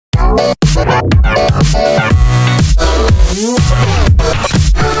Hey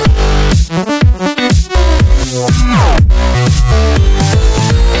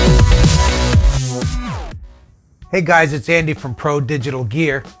guys, it's Andy from Pro Digital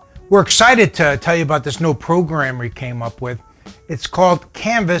Gear. We're excited to tell you about this new program we came up with. It's called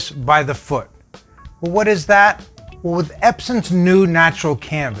Canvas by the Foot. Well, what is that? Well, with Epson's new natural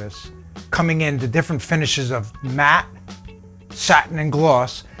canvas coming in the different finishes of matte, satin, and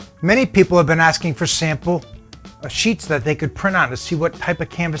gloss, many people have been asking for sample sheets that they could print on to see what type of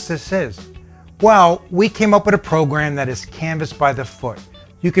canvas this is. Well, we came up with a program that is Canvas by the Foot.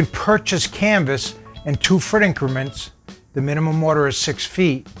 You can purchase canvas in 2 foot increments. The minimum order is 6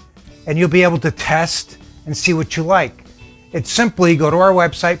 feet, and you'll be able to test and see what you like. It's simply go to our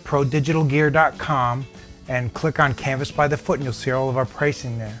website, prodigitalgear.com, and click on Canvas by the Foot, and you'll see all of our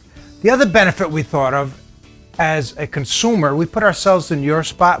pricing there. The other benefit we thought of as a consumer, we put ourselves in your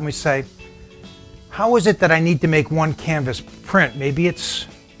spot and we say, how is it that I need to make one canvas print? Maybe it's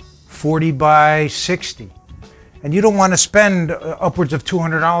 40 by 60. And you don't want to spend upwards of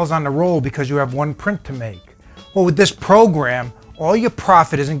 $200 on the roll because you have one print to make. Well, with this program, all your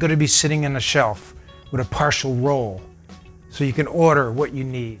profit isn't going to be sitting on the shelf with a partial roll. So you can order what you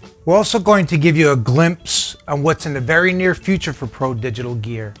need. We're also going to give you a glimpse on what's in the very near future for Pro Digital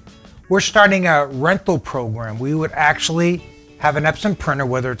Gear. We're starting a rental program. We would actually have an Epson printer,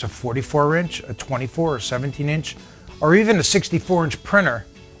 whether it's a 44-inch, a 24 or 17-inch, or even a 64-inch printer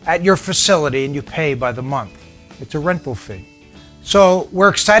at your facility, and you pay by the month. It's a rental fee. So we're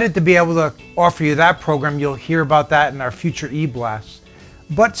excited to be able to offer you that program. You'll hear about that in our future e-blasts.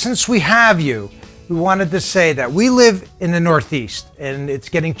 But since we have you, we wanted to say that we live in the Northeast and it's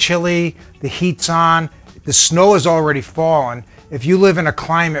getting chilly, the heat's on, the snow has already fallen. If you live in a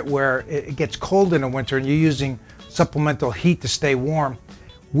climate where it gets cold in the winter and you're using supplemental heat to stay warm,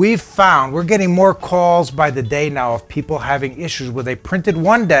 we've found we're getting more calls by the day now of people having issues where they printed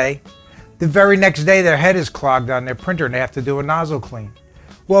one day, the very next day their head is clogged on their printer and they have to do a nozzle clean.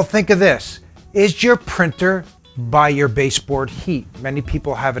 Well, think of this. Is your printer by your baseboard heat? Many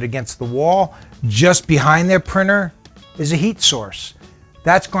people have it against the wall. Just behind their printer is a heat source.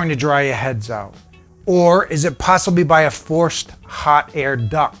 That's going to dry your heads out. Or is it possibly by a forced hot air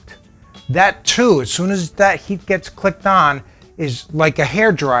duct? That too, as soon as that heat gets clicked on, is like a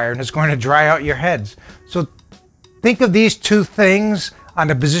hair dryer and it's going to dry out your heads. So think of these two things on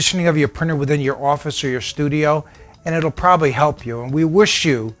the positioning of your printer within your office or your studio, and it'll probably help you. And we wish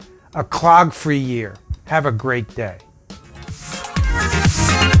you a clog-free year. Have a great day.